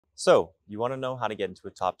So, you want to know how to get into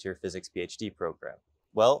a top-tier physics PhD program.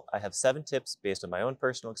 Well, I have 7 tips based on my own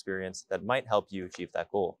personal experience that might help you achieve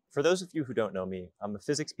that goal. For those of you who don't know me, I'm a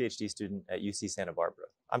physics PhD student at UC Santa Barbara.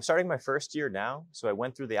 I'm starting my first year now, so I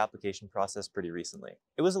went through the application process pretty recently.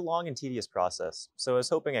 It was a long and tedious process, so I was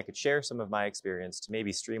hoping I could share some of my experience to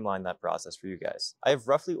maybe streamline that process for you guys. I have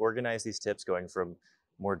roughly organized these tips going from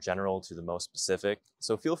more general to the most specific,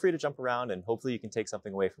 so feel free to jump around and hopefully you can take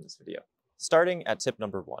something away from this video. Starting at tip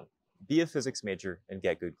number 1, be a physics major and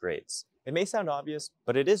get good grades. It may sound obvious,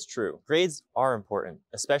 but it is true. Grades are important,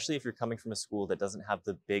 especially if you're coming from a school that doesn't have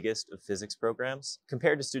the biggest of physics programs.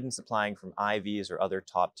 Compared to students applying from Ivies or other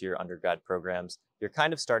top-tier undergrad programs, you're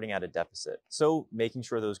kind of starting at a deficit. So making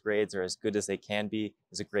sure those grades are as good as they can be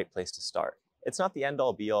is a great place to start. It's not the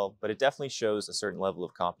end-all be-all, but it definitely shows a certain level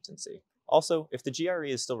of competency. Also, if the GRE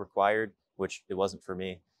is still required, which it wasn't for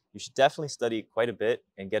me, you should definitely study quite a bit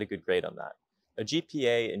and get a good grade on that. A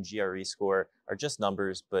GPA and GRE score are just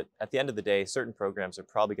numbers, but at the end of the day, certain programs are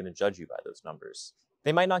probably going to judge you by those numbers.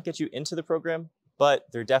 They might not get you into the program, but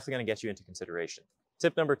they're definitely going to get you into consideration.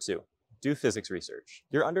 Tip number 2, do physics research.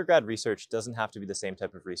 Your undergrad research doesn't have to be the same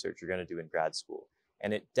type of research you're going to do in grad school,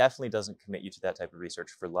 and it definitely doesn't commit you to that type of research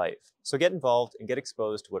for life. So get involved and get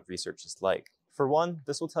exposed to what research is like. For one,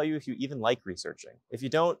 this will tell you if you even like researching. If you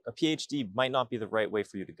don't, a PhD might not be the right way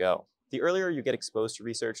for you to go. The earlier you get exposed to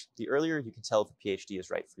research, the earlier you can tell if a PhD is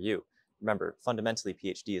right for you. Remember, fundamentally,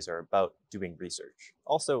 PhDs are about doing research.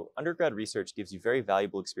 Also, undergrad research gives you very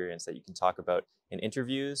valuable experience that you can talk about in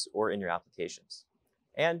interviews or in your applications.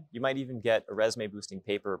 And you might even get a resume-boosting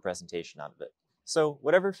paper or presentation out of it. So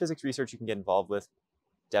whatever physics research you can get involved with,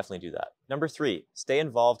 definitely do that. Number 3, stay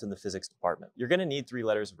involved in the physics department. You're going to need 3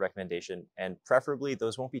 letters of recommendation, and preferably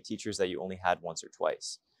those won't be teachers that you only had once or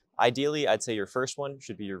twice. Ideally, I'd say your first one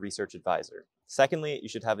should be your research advisor. Secondly, you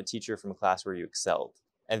should have a teacher from a class where you excelled.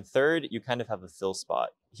 And third, you kind of have a fill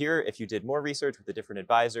spot. Here, if you did more research with a different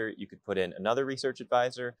advisor, you could put in another research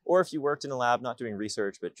advisor, or if you worked in a lab not doing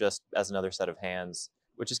research, but just as another set of hands,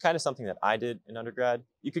 which is kind of something that I did in undergrad,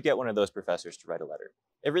 you could get one of those professors to write a letter.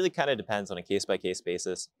 It really kind of depends on a case-by-case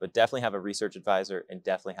basis, but definitely have a research advisor and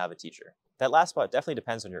definitely have a teacher. That last spot definitely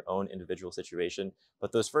depends on your own individual situation,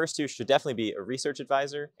 but those first 2 should definitely be a research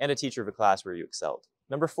advisor and a teacher of a class where you excelled.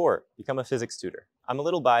 Number 4, become a physics tutor. I'm a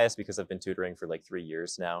little biased because I've been tutoring for like 3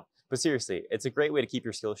 years now, but seriously, it's a great way to keep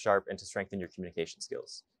your skills sharp and to strengthen your communication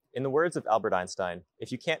skills. In the words of Albert Einstein,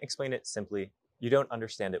 if you can't explain it simply, you don't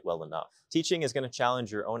understand it well enough. Teaching is going to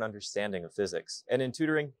challenge your own understanding of physics, and in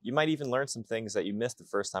tutoring, you might even learn some things that you missed the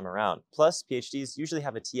first time around. Plus, PhDs usually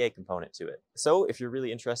have a TA component to it. So if you're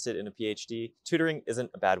really interested in a PhD, tutoring isn't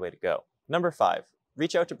a bad way to go. Number 5,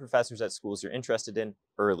 reach out to professors at schools you're interested in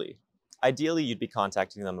early. Ideally, you'd be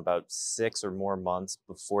contacting them about 6 or more months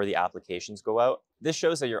before the applications go out. This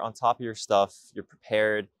shows that you're on top of your stuff, you're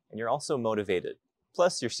prepared, and you're also motivated.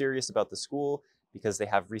 Plus, you're serious about the school because they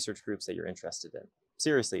have research groups that you're interested in.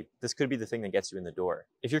 Seriously, this could be the thing that gets you in the door.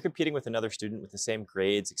 If you're competing with another student with the same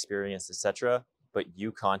grades, experience, etc., but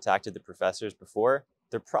you contacted the professors before,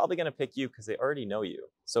 they're probably going to pick you because they already know you.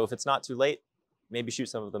 So if it's not too late, maybe shoot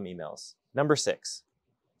some of them emails. Number 6,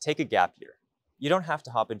 take a gap year. You don't have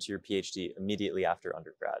to hop into your PhD immediately after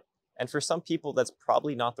undergrad. And for some people, that's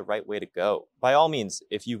probably not the right way to go. By all means,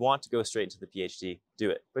 if you want to go straight into the PhD, do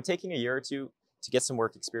it. But taking a year or 2 to get some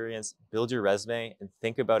work experience, build your resume, and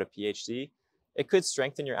think about a PhD, it could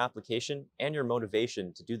strengthen your application and your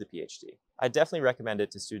motivation to do the PhD. I definitely recommend it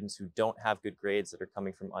to students who don't have good grades that are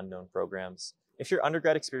coming from unknown programs. If your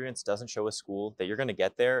undergrad experience doesn't show a school that you're going to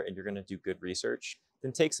get there and you're going to do good research,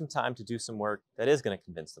 then take some time to do some work that is going to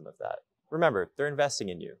convince them of that. Remember, they're investing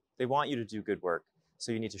in you. They want you to do good work,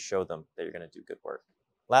 so you need to show them that you're going to do good work.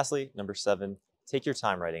 Lastly, number 7, take your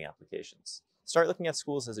time writing applications. Start looking at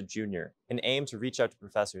schools as a junior and aim to reach out to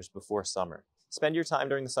professors before summer. Spend your time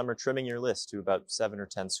during the summer trimming your list to about 7 or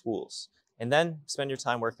 10 schools, and then spend your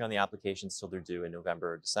time working on the applications till they're due in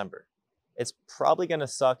November or December. It's probably going to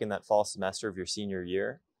suck in that fall semester of your senior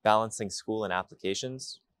year, balancing school and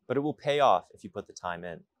applications, but it will pay off if you put the time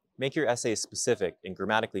in. Make your essays specific and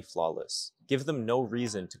grammatically flawless. Give them no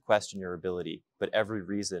reason to question your ability, but every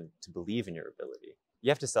reason to believe in your ability. You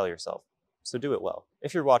have to sell yourself, so do it well.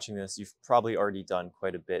 If you're watching this, you've probably already done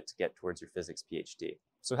quite a bit to get towards your physics PhD.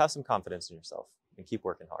 So have some confidence in yourself and keep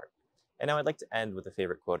working hard. And now I'd like to end with a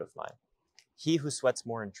favorite quote of mine. "He who sweats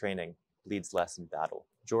more in training bleeds less in battle."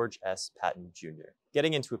 George S. Patton Jr.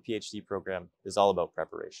 Getting into a PhD program is all about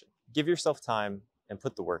preparation. Give yourself time and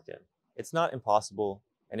put the work in. It's not impossible,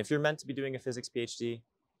 and if you're meant to be doing a physics PhD,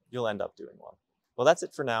 you'll end up doing one. Well, that's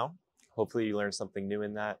it for now. Hopefully you learned something new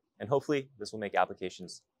in that, and hopefully this will make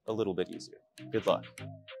applications a a little bit easier. Good luck.